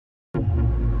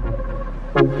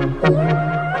Hello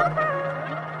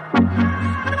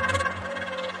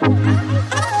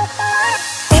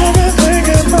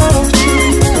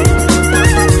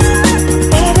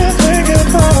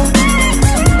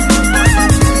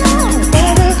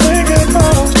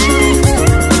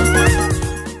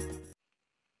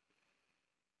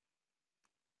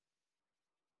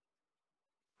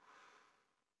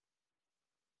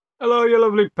you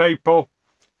lovely people,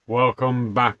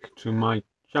 welcome back to my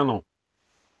channel.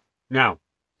 Now,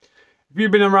 if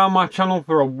you've been around my channel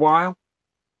for a while,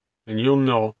 then you'll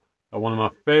know that one of my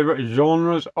favourite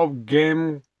genres of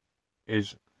game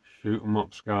is shoot 'em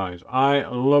ups, guys. I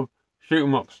love shoot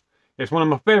 'em ups. It's one of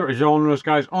my favourite genres,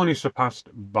 guys, only surpassed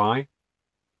by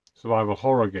survival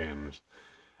horror games.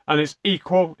 And it's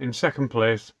equal in second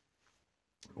place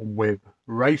with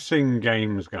racing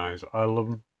games, guys. I love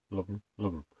them, love them,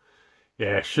 love them.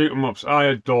 Yeah, shoot 'em ups, I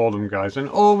adore them, guys. And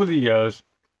over the years,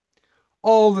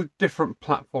 all the different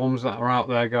platforms that are out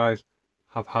there, guys,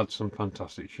 have had some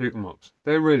fantastic shoot 'em ups.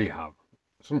 They really have.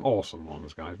 Some awesome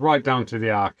ones, guys, right down to the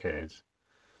arcades.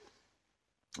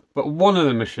 But one of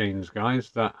the machines, guys,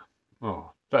 that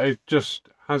it just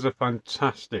has a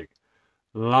fantastic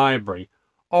library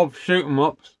of shoot 'em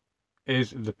ups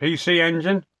is the PC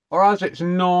Engine, or as it's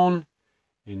known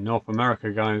in North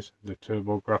America, guys, the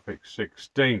TurboGrafx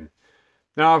 16.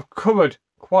 Now, I've covered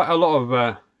quite a lot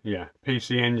of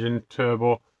PC Engine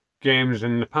Turbo games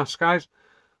in the past, guys.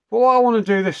 But what I want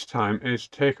to do this time is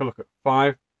take a look at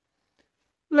 5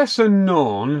 lesser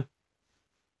known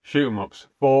shoot 'em ups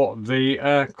for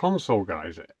the console,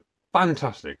 guys.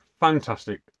 Fantastic,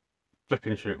 fantastic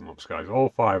flipping shoot 'em ups, guys.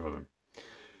 All 5 of them.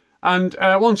 And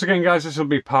once again, guys, this will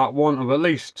be part 1 of at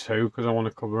least 2, because I want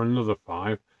to cover another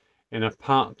 5 in a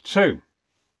part 2.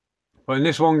 But in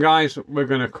this one, guys, we're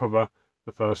going to cover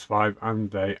the first 5,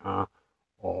 and they are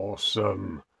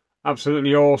awesome,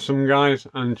 absolutely awesome, guys,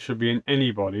 and should be in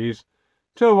anybody's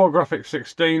TurboGrafx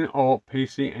 16 or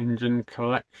PC Engine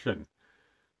collection.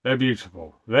 They're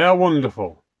beautiful, they are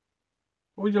wonderful.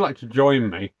 Would you like to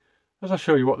join me as I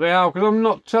show you what they are? Because I'm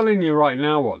not telling you right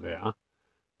now what they are.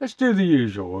 Let's do the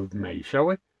usual with me, shall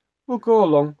we? We'll go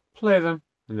along, play them,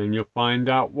 and then you'll find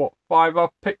out what 5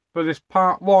 I've picked for this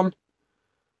part 1.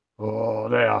 Oh,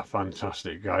 they are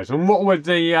fantastic, guys. And what with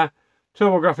the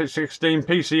TurboGrafx 16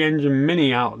 PC Engine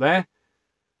Mini out there,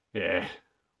 yeah,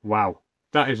 wow,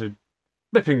 that is a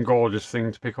flipping gorgeous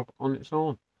thing to pick up on its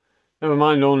own. Never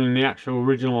mind owning the actual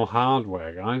original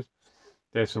hardware, guys.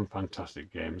 There's some fantastic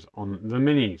games on the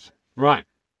minis. Right,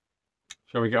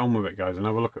 shall we get on with it, guys, and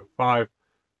have a look at 5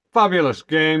 fabulous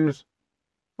games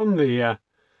from the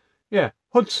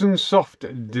Hudson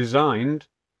Soft designed,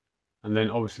 and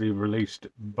then obviously released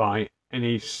by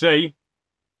NEC,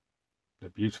 the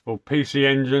beautiful PC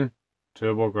Engine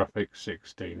TurboGrafx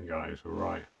 16, guys.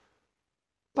 Right,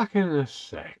 back in a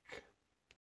sec.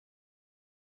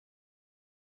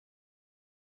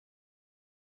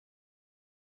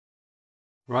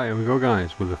 Right, here we go,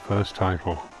 guys, with the first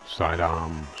title,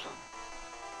 Sidearms.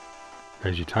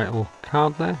 There's your title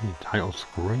card there, your title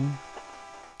screen.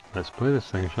 Let's play this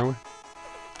thing, shall we?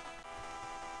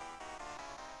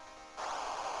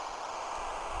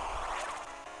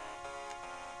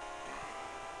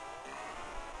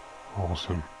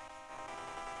 Awesome.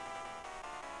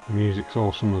 The music's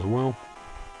awesome as well.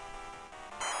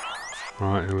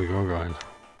 Right, here we go, guys.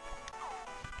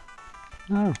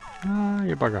 Oh,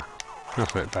 you bugger.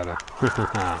 That's a bit better.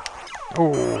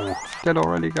 Oh, dead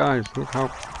already, guys. Look how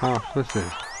harsh this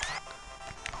is.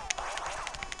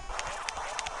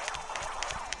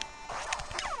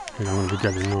 I'm going to be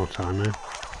dead in no time, eh?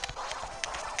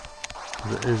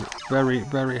 It is very,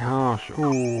 very harsh.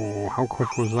 Oh, how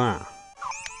quick was that?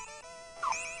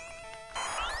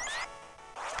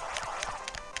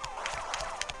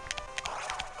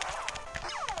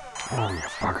 Oh, you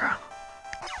bugger.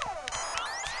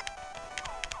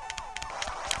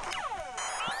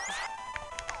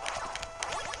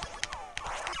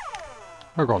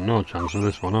 I've got no chance of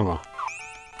this one, have I?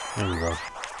 There we go.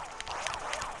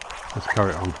 Let's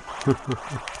carry on. As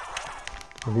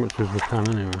much as we can,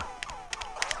 anyway.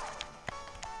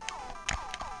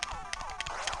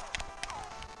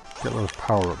 Get those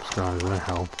power-ups, guys, they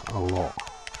help a lot.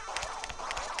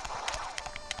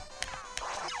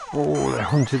 Oh, they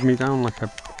hunted me down like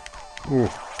a... Oh,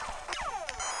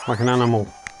 like an animal.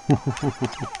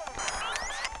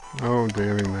 Oh,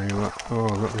 dearie me. Look. Oh,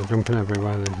 look, they're jumping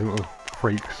everywhere, these little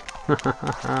freaks.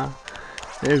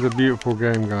 It is a beautiful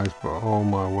game, guys, but oh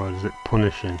my word, is it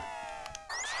punishing.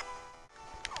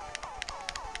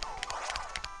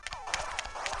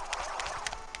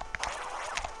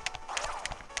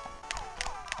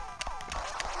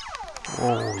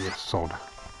 Oh, you sod.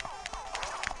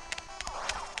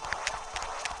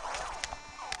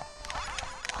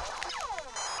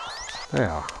 They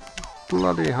are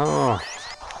bloody harsh.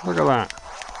 Look at that.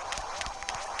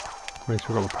 Wait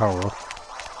till I've got the power up.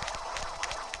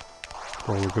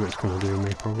 All the good it's going to do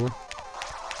me, probably.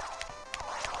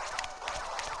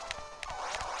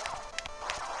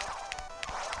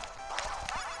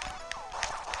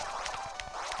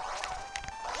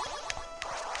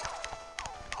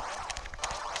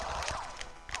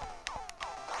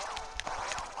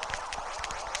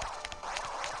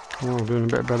 Oh, doing a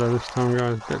bit better this time,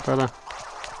 guys. A bit better.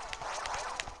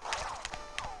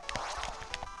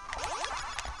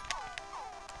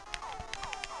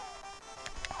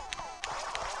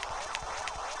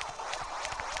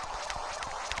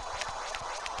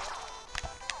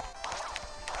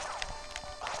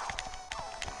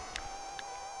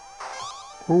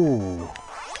 Ooh,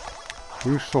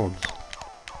 you sods.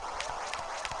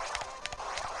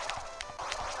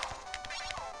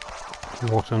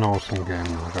 What an awesome game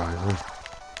though, guys, eh?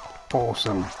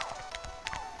 Awesome.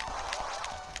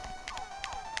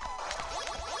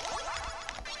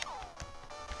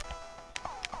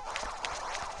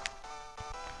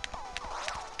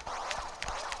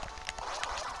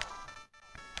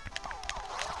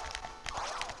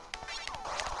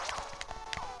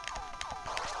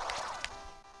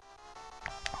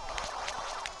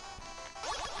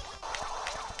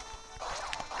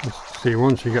 See,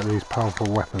 once you get these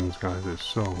powerful weapons, guys, it's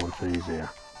so much easier.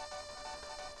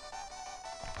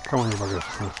 Come on, you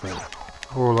buggers. That's it.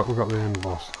 Oh, look, we've got the end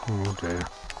boss. Oh, dear.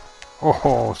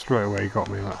 Oh, straight away he got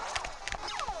me, look.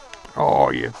 Oh,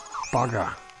 you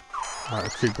bugger. Right,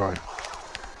 let's keep going.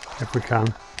 If we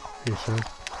can, he says.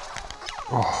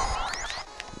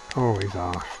 Oh, he's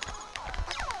harsh.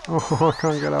 Oh, I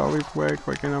can't get out of his way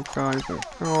quick enough, guys.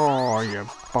 Oh, you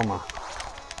bummer.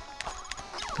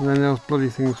 And then those bloody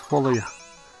things follow you.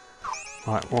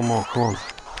 Right, one more, come on.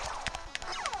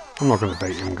 I'm not going to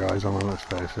bait him, guys, am I? Let's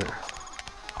face it.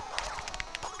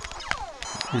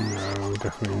 No,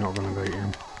 definitely not going to bait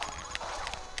him.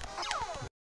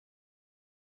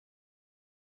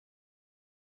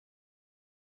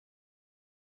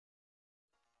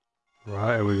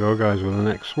 Right, here we go, guys, with the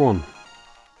next one.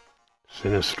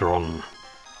 Sinistron.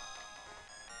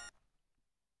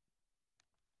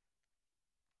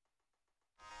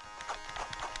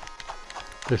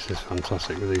 This is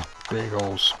fantastic with these big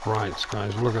old sprites,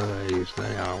 guys. Look at these,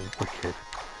 they are wicked.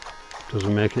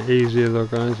 Doesn't make it easier though,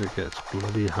 guys, it gets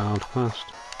bloody hard fast.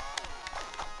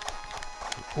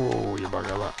 Oh, you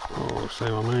bugger that. Oh,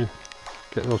 see what I mean?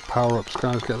 Get those power-ups,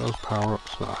 guys, get those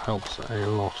power-ups. That helps a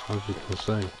lot, as you can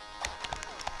see.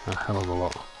 A hell of a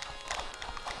lot.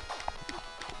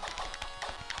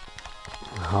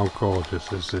 How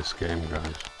gorgeous is this game,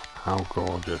 guys? How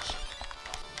gorgeous.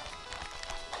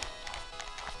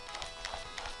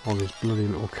 All these bloody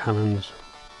little cannons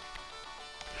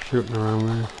shooting around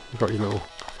there. You've got your little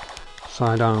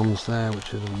side arms there,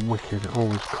 which is wicked.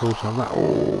 Always cool to have that.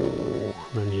 Oh,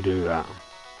 and then you do that.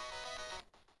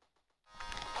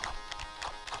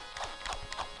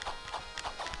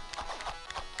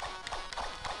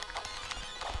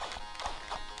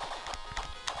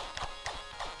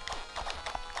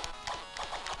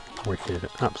 Wicked,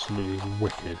 absolutely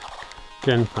wicked.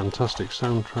 Again, fantastic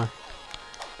soundtrack.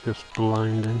 Just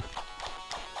blinding.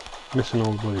 Missing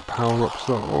all the bloody power-ups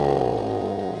though.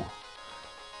 Oh.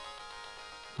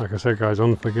 Like I said, guys,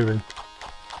 unforgiving.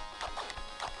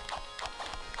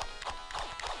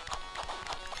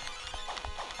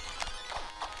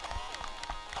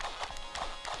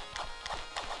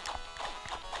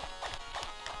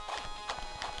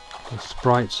 The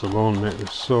sprites alone make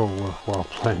this so worthwhile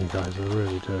playing, guys, I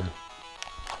really do.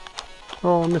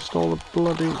 Oh, I missed all the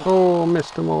bloody... Oh, I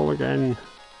missed them all again.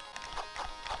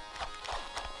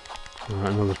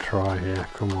 Alright, another try here,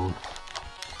 come on.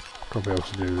 Got to be able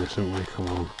to do this, haven't we? Come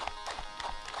on.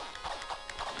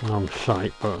 I'm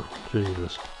shite, but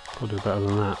Jesus, got to do better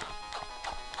than that.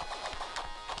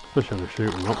 Especially when I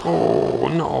shoot them up. Oh,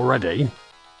 not already!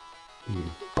 You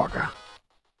bugger.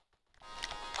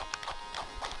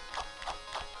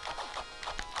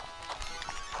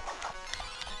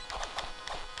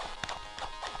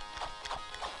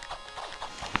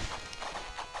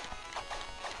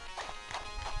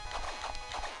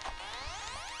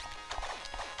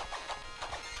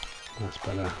 That's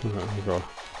better. We've got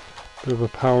a bit of a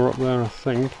power up there, I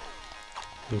think.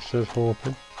 It says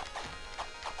hoping.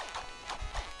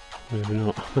 Maybe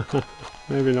not.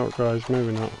 Maybe not, guys.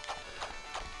 Maybe not.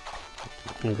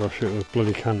 I've got to shoot those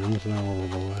bloody cannons. They're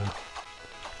horrible there.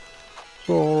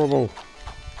 So horrible.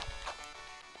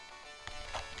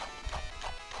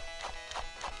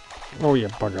 Oh, you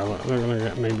bugger. They're going to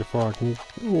get me before I can...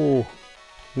 Oh,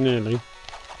 nearly.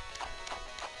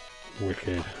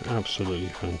 Wicked. Absolutely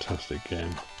fantastic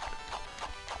game.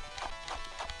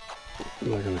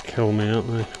 They're going to kill me, aren't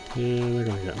they? Yeah, they're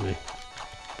going to get me.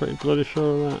 Pretty bloody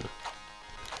sure of that.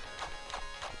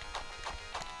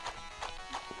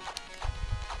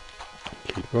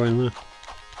 Keep going there.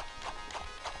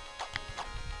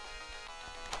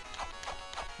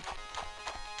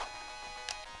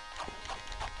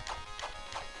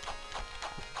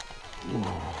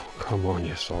 Oh, come on,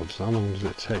 you sods. How long does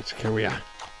it take to kill ya?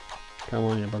 Come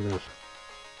on, you buggers.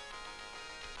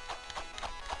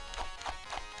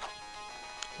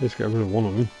 Let's get rid of one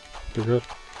of them. Because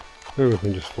maybe we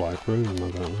can just fly through them,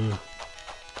 I don't know.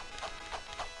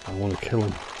 I want to kill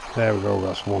them. There we go,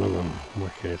 that's one of them.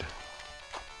 Wicked.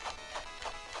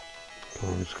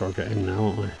 Oh, we just got to get him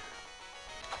now, haven't we?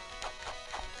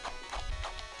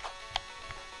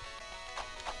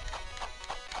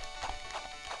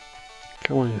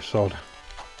 Come on, you sod.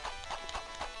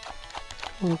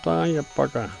 Come on, die, you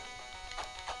bugger.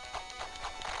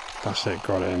 That's it,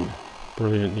 got him.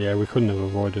 Brilliant. Yeah, we couldn't have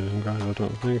avoided him, guys, I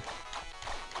don't think.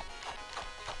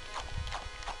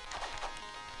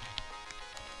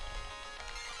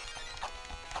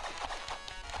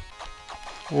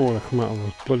 Oh, they come out of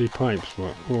those bloody pipes,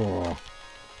 but oh,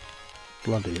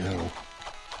 bloody hell.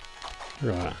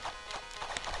 Look at that.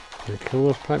 Can you kill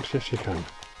those pipes? Yes, you can.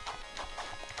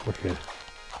 Wicked.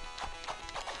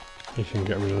 You can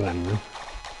get rid of them then.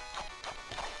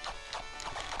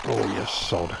 Oh, you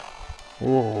sod.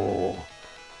 Oh.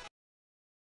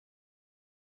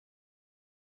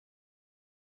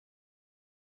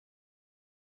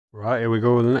 Right, here we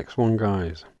go with the next one,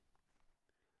 guys.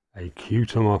 A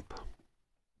cute 'em up.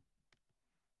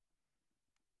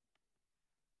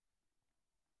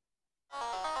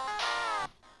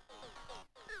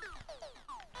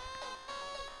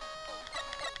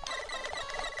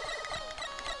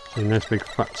 See, nice big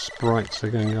fat sprites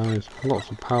again, guys. Lots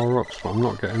of power-ups, but I'm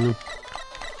not getting them.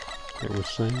 It was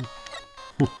saying.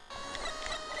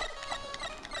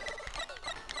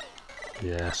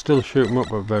 Yeah, still shoot 'em up,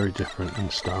 but very different in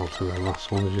style to the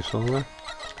last one, as you saw there.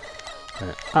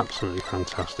 They're absolutely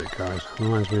fantastic, guys.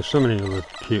 Reminds me of so many other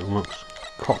cute 'em ups,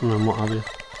 cotton and what have you.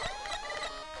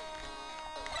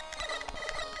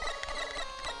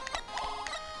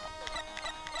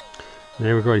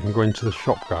 There we go, you can go into the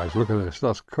shop, guys. Look at this,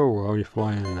 that's cool how you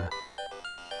fly in there.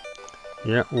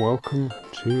 Yeah, welcome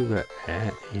to the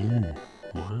Air Inn.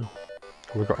 Wow.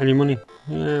 Have we got any money?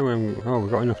 Yeah, oh,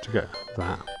 we've got enough to get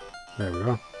that. There we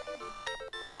go.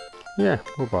 Yeah,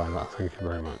 we'll buy that, thank you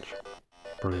very much.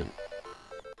 Brilliant,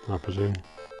 I presume.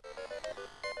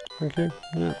 Thank you,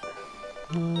 yeah.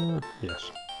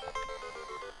 Yes.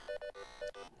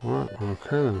 Right,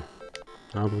 okay then.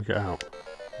 How do we get out?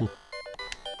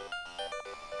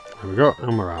 There we go,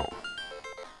 and we're out.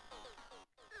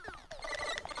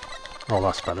 Oh,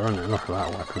 that's better, isn't it? Look at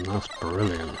that weapon, that's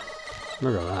brilliant.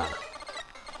 Look at that.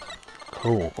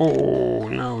 Cool. Oh,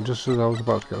 no, just as I was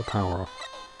about to get the power off.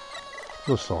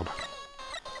 The sod.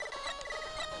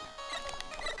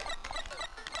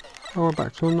 Oh, we're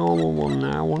back to a normal one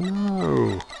now. Oh,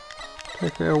 no.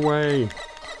 Take it away.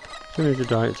 As soon as you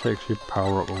die, it takes your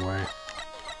power up away.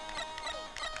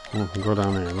 Oh, go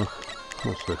down here, look.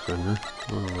 What's this in there?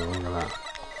 Oh, look at that.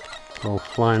 They're all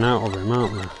flying out of him,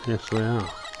 aren't they? Yes, they are.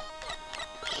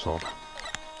 Sod.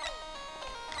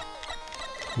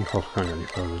 Of course, I can't get any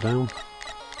further down.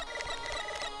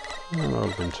 Oh, that would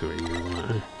have been too easy,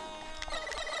 wouldn't it?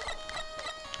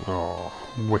 Oh,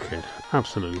 wicked.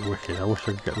 Absolutely wicked. I wish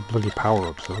I could get the bloody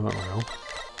power-ups, so that would help.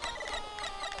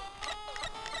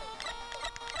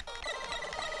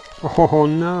 Oh,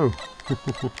 no!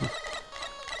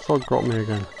 Sod got me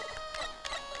again.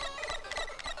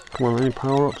 Come on, any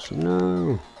power-ups?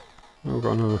 No! Oh, we've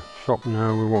got another shop.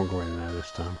 No, we won't go in there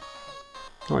this time.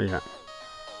 Not yet.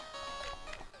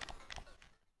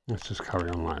 Let's just carry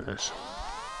on like this.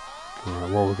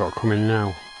 Alright, what have we got coming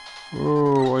now?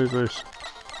 Oh, what is this?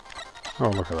 Oh,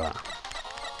 look at that.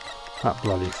 That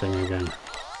bloody thing again.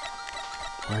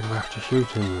 Why do I have to shoot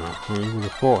him now? Well, you would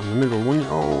have fought in the middle, wouldn't you?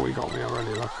 Oh, he got me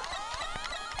already, look.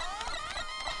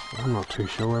 I'm not too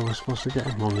sure where we're supposed to get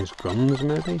him. On his guns,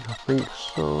 maybe? I think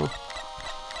so.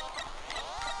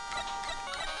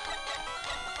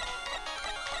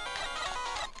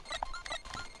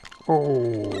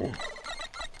 Oh,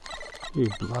 you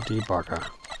bloody bugger.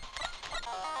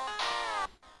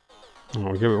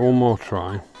 I'll give it one more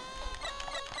try.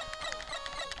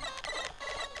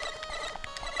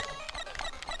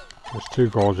 It's too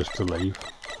gorgeous to leave.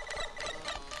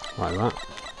 Like that.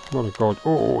 What a god.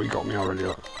 Oh, he got me already,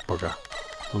 that bugger.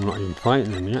 I'm not even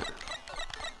fighting him yet.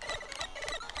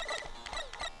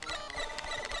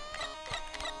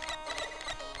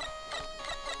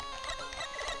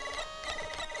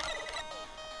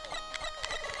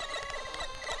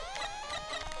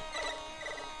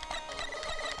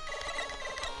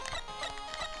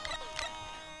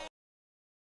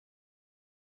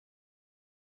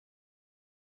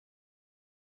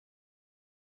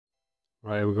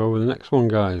 Right, here we go with the next one,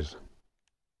 guys.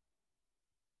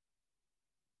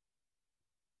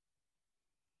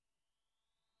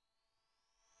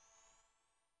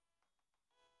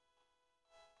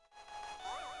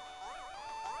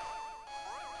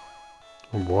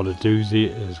 And what a doozy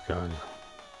it is, guys.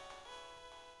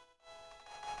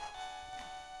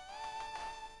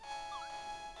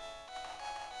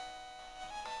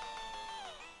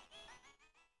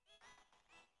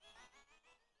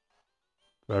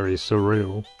 Very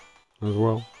surreal as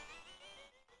well.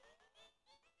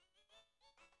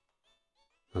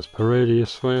 That's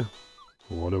Paradius for you.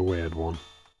 What a weird one.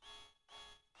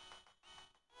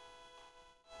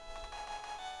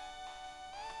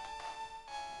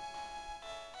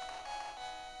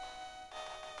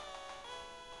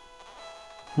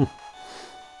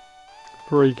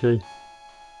 Freaky.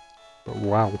 But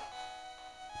wow.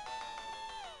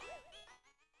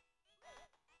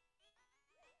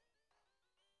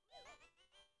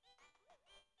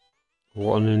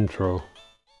 What an intro.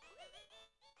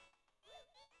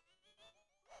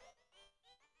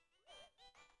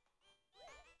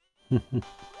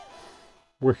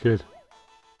 Wicked.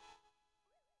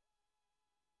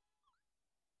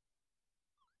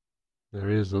 There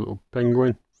he is, the little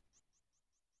penguin.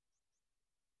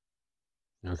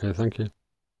 Okay, thank you.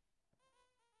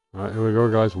 Alright, here we go,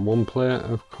 guys. One player,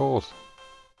 of course.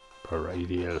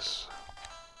 Paradius.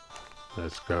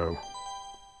 Let's go.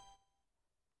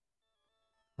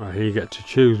 Right, here you get to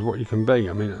choose what you can be.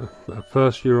 I mean, at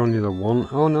first you're only the one.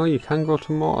 Oh no, you can go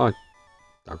to more.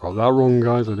 I got that wrong,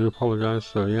 guys. I do apologise.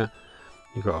 So yeah,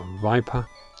 you got a viper,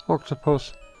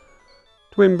 octopus,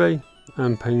 twin bee,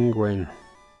 and penguin.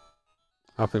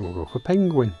 I think we'll go for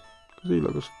penguin because he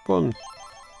looks fun.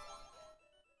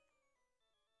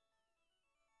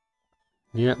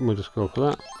 Yeah, we'll just go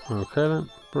for that. Okay then,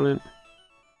 brilliant.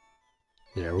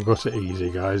 Yeah, we'll go to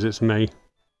easy, guys. It's me.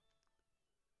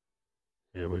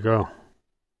 Here we go.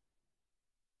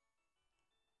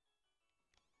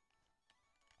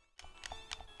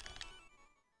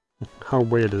 How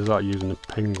weird is that, using a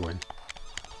penguin?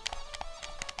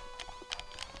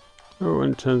 Oh,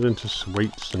 and it turns into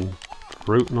sweets and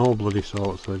fruit and all bloody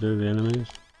sorts they do, the enemies.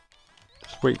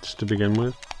 Sweets to begin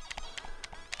with.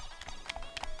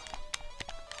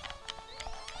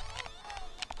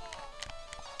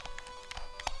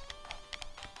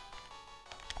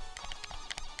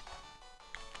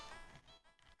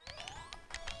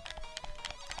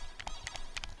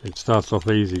 It starts off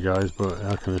easy, guys, but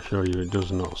I can assure you it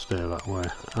does not stay that way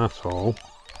at all.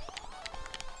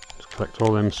 Just collect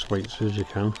all them sweets as you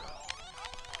can.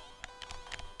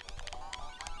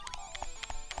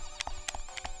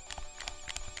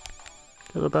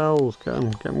 Get the bells, get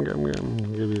them, get them, get them, get them.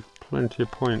 I'll give you plenty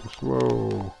of points.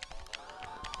 Whoa.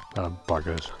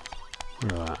 Buggers.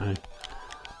 Look at that, eh?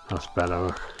 That's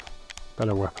better.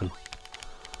 Better weapon.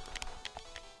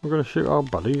 We're going to shoot our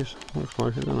buddies. Looks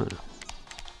like it, doesn't it?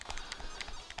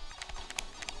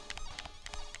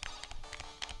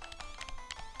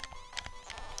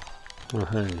 Oh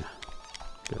hey,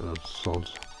 get those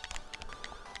sods.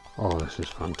 Oh, this is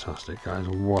fantastic, guys.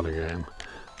 What a game.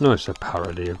 No, it's a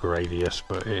parody of Gradius,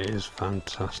 but it is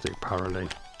fantastic parody.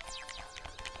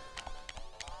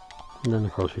 And then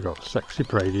of course you've got Sexy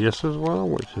Gradius as well,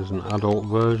 which is an adult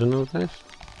version of this.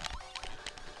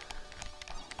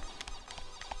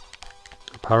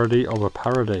 A parody of a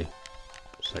parody.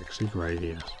 Sexy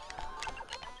Gradius.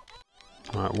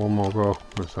 Right, one more go.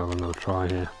 Let's have another try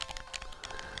here.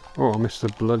 Oh, I missed the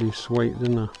bloody sweet,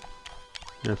 didn't I?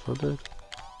 Yes, I did.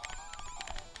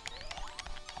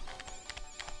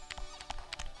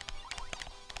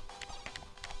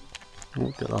 Oh,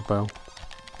 get that bell.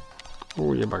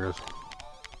 Oh, you buggers.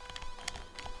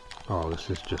 Oh, this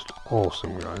is just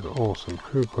awesome, guys. Awesome.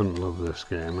 Who couldn't love this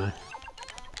game, eh?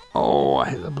 Oh,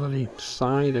 I hit the bloody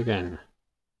side again.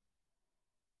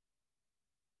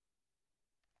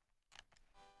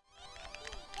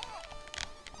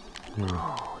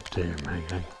 Oh, dear me,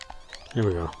 eh? Here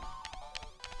we go.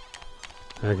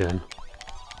 Again.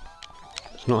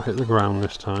 Let's not hit the ground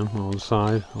this time, or the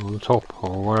side, or the top,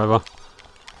 or wherever.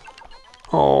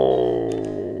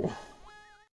 Oh!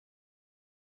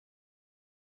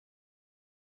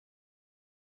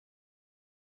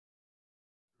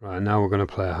 Right, now we're going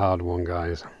to play a hard one,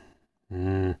 guys.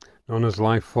 Known as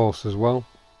Life Force as well,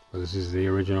 but this is the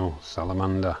original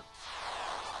Salamander.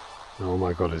 Oh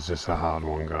my god, is this a hard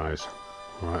one, guys.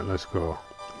 Right, let's go.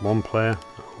 One player.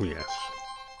 Oh yes.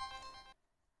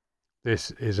 This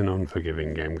is an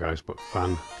unforgiving game, guys, but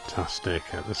fantastic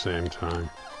at the same time.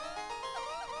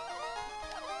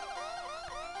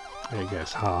 It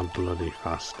gets hard bloody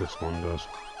fast, this one does.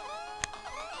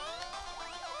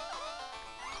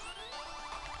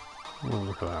 Oh,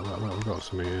 look at that, look, we've got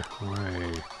some here.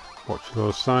 Way. Watch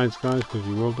those sides, guys, because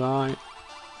you will die.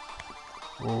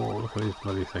 Oh, look at these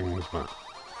bloody things, but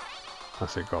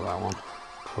that's it, got that one.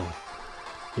 Cool.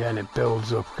 Yeah, and it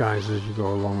builds up, guys, as you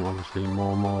go along. Obviously,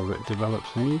 more and more of it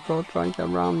develops, and you've got to try and get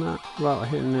around that without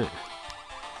hitting it.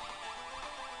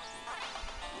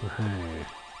 Hey,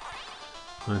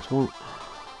 nice one.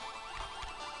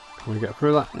 Can we get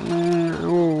through that?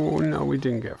 Oh, no, we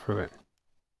didn't get through it.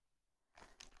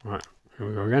 Right, here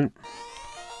we go again.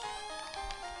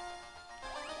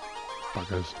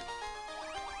 Buggers.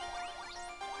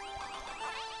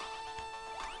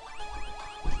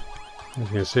 As you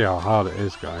can see how hard it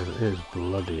is, guys. It is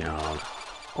bloody hard.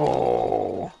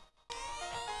 Oh!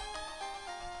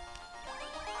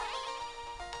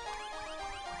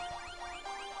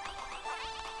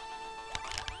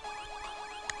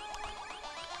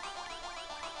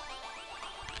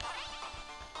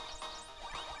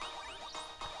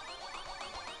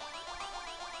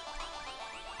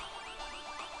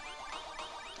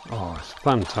 Oh, it's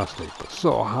fantastic, but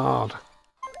so hard.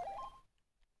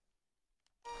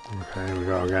 Okay, here we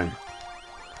go again.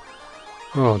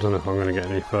 Oh, I don't know if I'm going to get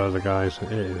any further, guys.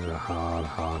 It is a hard,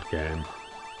 hard game.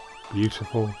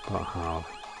 Beautiful, but hard.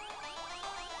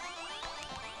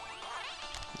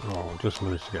 Oh, just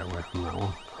managed to get away from that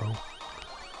one. Cool.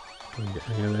 Can we get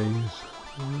any of these?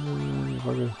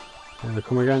 Buggers. Here they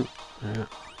come again. Yeah.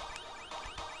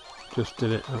 Just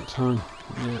did it that time.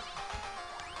 Yeah.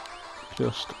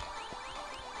 Just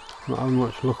not having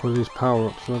much luck with these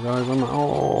power-ups though, guys. I'm like,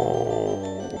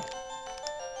 oh,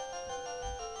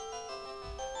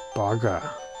 bugger.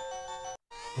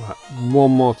 Right,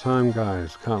 one more time,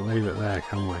 guys. Can't leave it there,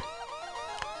 can we?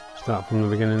 Start from the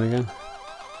beginning again.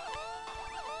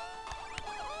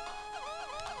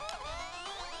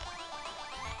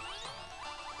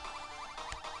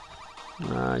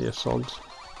 Ah, you sods.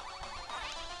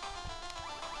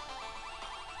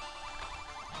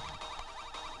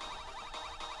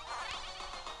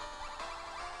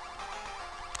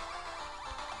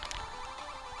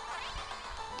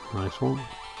 Nice one.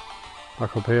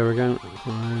 Back up here again.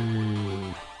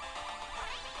 Hey.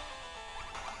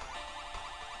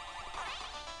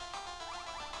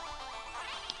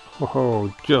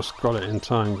 Oh, just got it in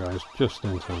time, guys. Just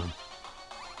in time.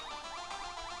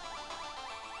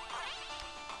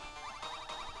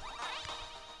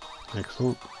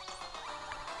 Excellent.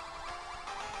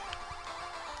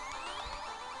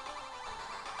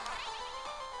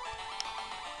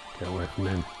 Get away from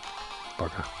him.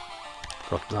 Bugger.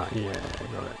 Got that, yeah,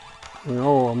 got it.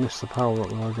 Oh, I missed the power up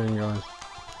though again, guys.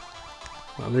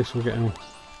 But at least we're getting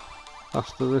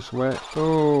faster this way.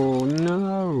 Oh,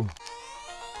 no!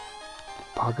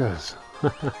 Buggers.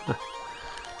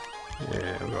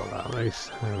 Yeah, we got that at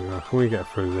least. There we go. Can we get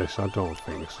through this? I don't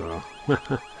think so.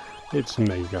 It's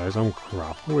me, guys. I'm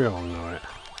crap. We all know it.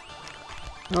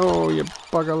 Oh, you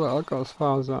bugger. Look, I got as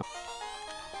far as that.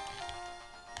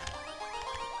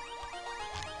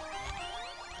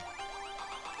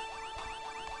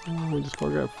 Oh, we just got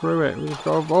to get through it. We just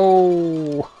got to...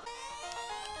 Oh!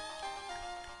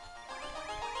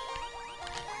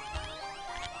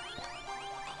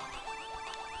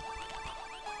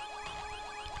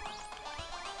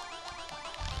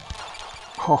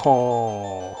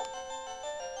 Oh!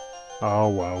 Oh,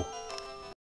 well.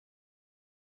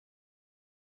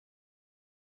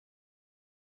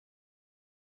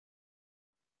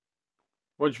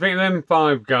 What do you think of them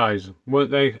 5 guys?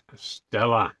 Weren't they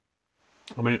stellar?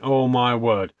 I mean, oh my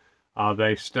word, are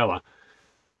they stellar?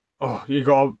 Oh, you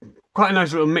got quite a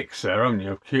nice little mix there, haven't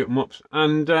you, of shoot 'em ups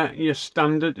and your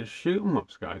standard shoot 'em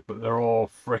ups, guys. But they're all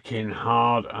freaking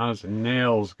hard as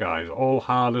nails, guys. All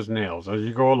hard as nails as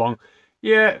you go along.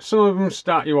 Yeah, some of them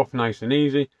start you off nice and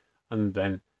easy, and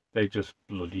then they just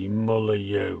bloody muller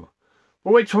you.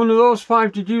 But which one of those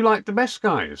 5 did you like the best,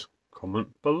 guys? Comment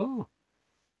below.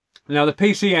 Now, the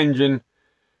PC Engine,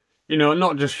 you know,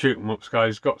 not just shoot 'em ups,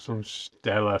 guys, got some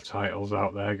stellar titles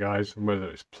out there, guys, whether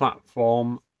it's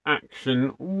platform, action,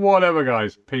 whatever,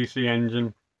 guys. PC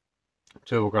Engine,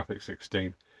 TurboGrafx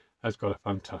 16 has got a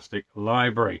fantastic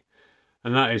library,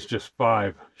 and that is just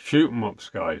 5 shoot 'em ups,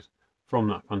 guys, from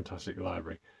that fantastic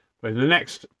library. But in the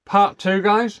next part 2,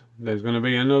 guys, there's going to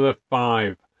be another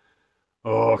 5.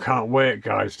 Oh, I can't wait,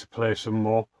 guys, to play some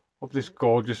more of this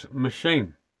gorgeous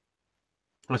machine.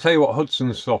 I tell you what,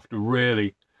 Hudson Soft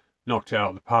really knocked it out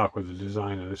of the park with the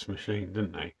design of this machine,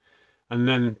 didn't they? And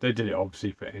then they did it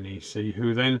obviously for NEC,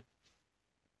 who then,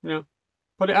 you know,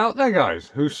 put it out there, guys,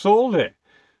 who sold it.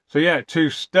 So yeah, 2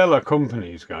 stellar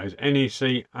companies, guys,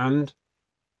 NEC and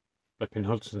flipping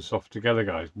Hudson Soft together,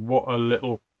 guys. What a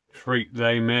little treat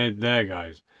they made there,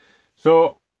 guys.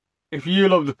 So if you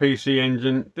love the PC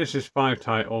Engine, this is 5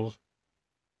 titles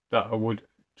that I would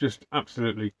just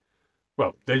absolutely,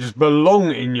 well, they just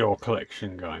belong in your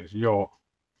collection, guys. Your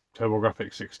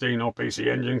TurboGrafx 16 or PC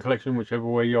Engine collection, whichever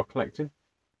way you're collecting.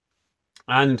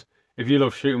 And if you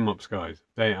love shoot 'em ups, guys,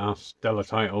 they are stellar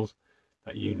titles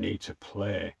that you need to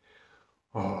play.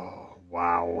 Oh,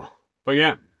 wow. But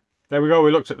yeah, there we go.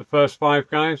 We looked at the first 5,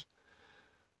 guys.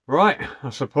 Right, I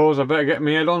suppose I better get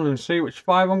my head on and see which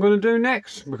 5 I'm going to do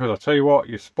next. Because I'll tell you what,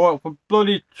 you're spoiled for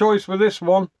bloody choice with this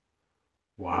one.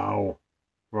 Wow.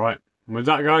 Right, and with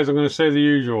that, guys, I'm going to say the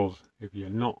usuals. If you're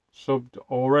not subbed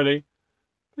already,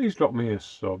 please drop me a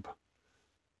sub.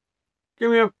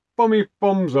 Give me a bummy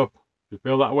thumbs up if you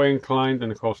feel that way inclined.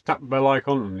 And of course, tap the bell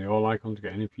icon and the all icon to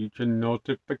get any future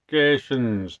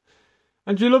notifications.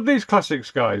 And do you love these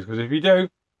classics, guys? Because if you do,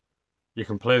 you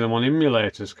can play them on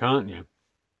emulators, can't you?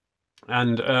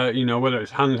 And, you know, whether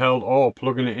it's handheld or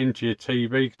plugging it into your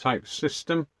TV type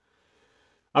system,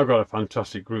 I've got a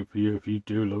fantastic group for you if you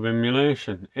do love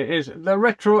emulation. It is the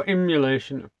Retro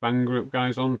Emulation fan group,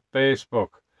 guys, on Facebook.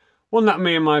 One that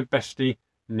me and my bestie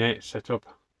Nate set up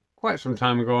quite some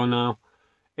time ago now.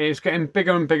 It's getting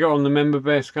bigger and bigger on the member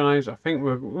base, guys. I think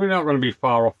we're not going to be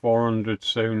far off 400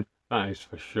 soon, that is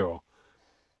for sure.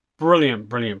 Brilliant,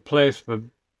 brilliant place for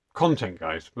content,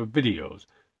 guys, for videos.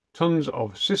 Tons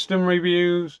of system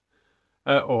reviews,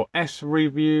 or S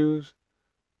reviews,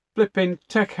 flipping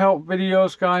tech help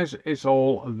videos, guys. It's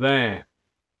all there.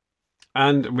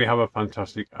 And we have a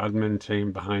fantastic admin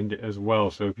team behind it as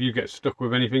well. So if you get stuck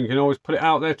with anything, you can always put it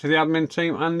out there to the admin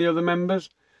team and the other members.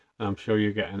 And I'm sure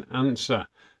you get an answer.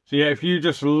 So yeah, if you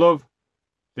just love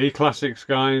the classics,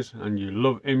 guys, and you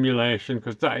love emulation,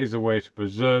 because that is the way to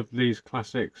preserve these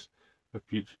classics for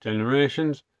future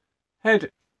generations,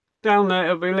 head down there.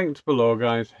 It'll be linked below,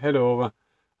 guys. Head over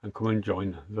and come and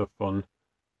join the fun.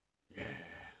 Yeah,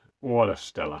 what a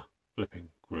stellar flipping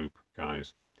group,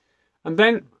 guys. And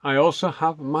then I also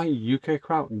have my UK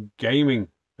Crowd Gaming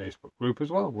Facebook group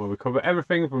as well, where we cover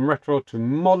everything from retro to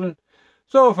modern.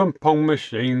 So from Pong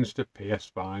machines to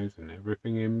PS5s and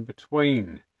everything in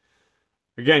between.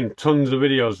 Again, tons of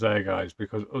videos there, guys,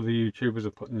 because other YouTubers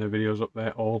are putting their videos up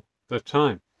there all the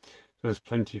time. So there's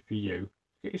plenty for you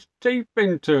to get your teeth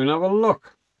into and have a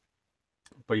look.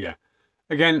 But yeah,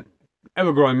 again,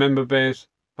 ever-growing member base,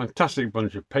 fantastic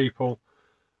bunch of people.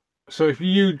 So if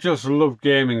you just love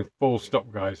gaming full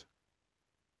stop, guys,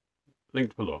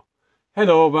 linked below. Head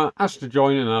over, ask to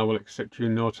join, and I will accept you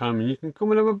in no time, and you can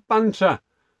come and have a banter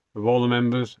with all the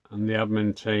members and the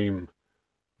admin team.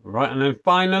 Right, and then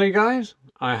finally, guys,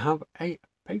 I have a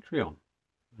Patreon.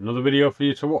 Another video for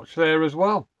you to watch there as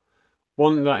well.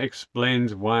 One that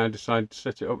explains why I decided to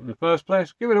set it up in the first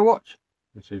place. Give it a watch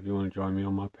and see if you want to join me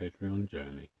on my Patreon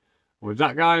journey. And with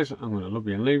that, guys, I'm going to love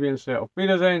you and leave you and say auf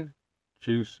Wiedersehen,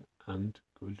 tschüss, and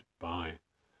goodbye.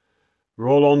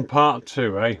 Roll on part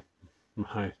 2, eh?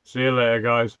 Right. See you later,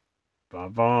 guys.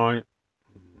 Bye-bye.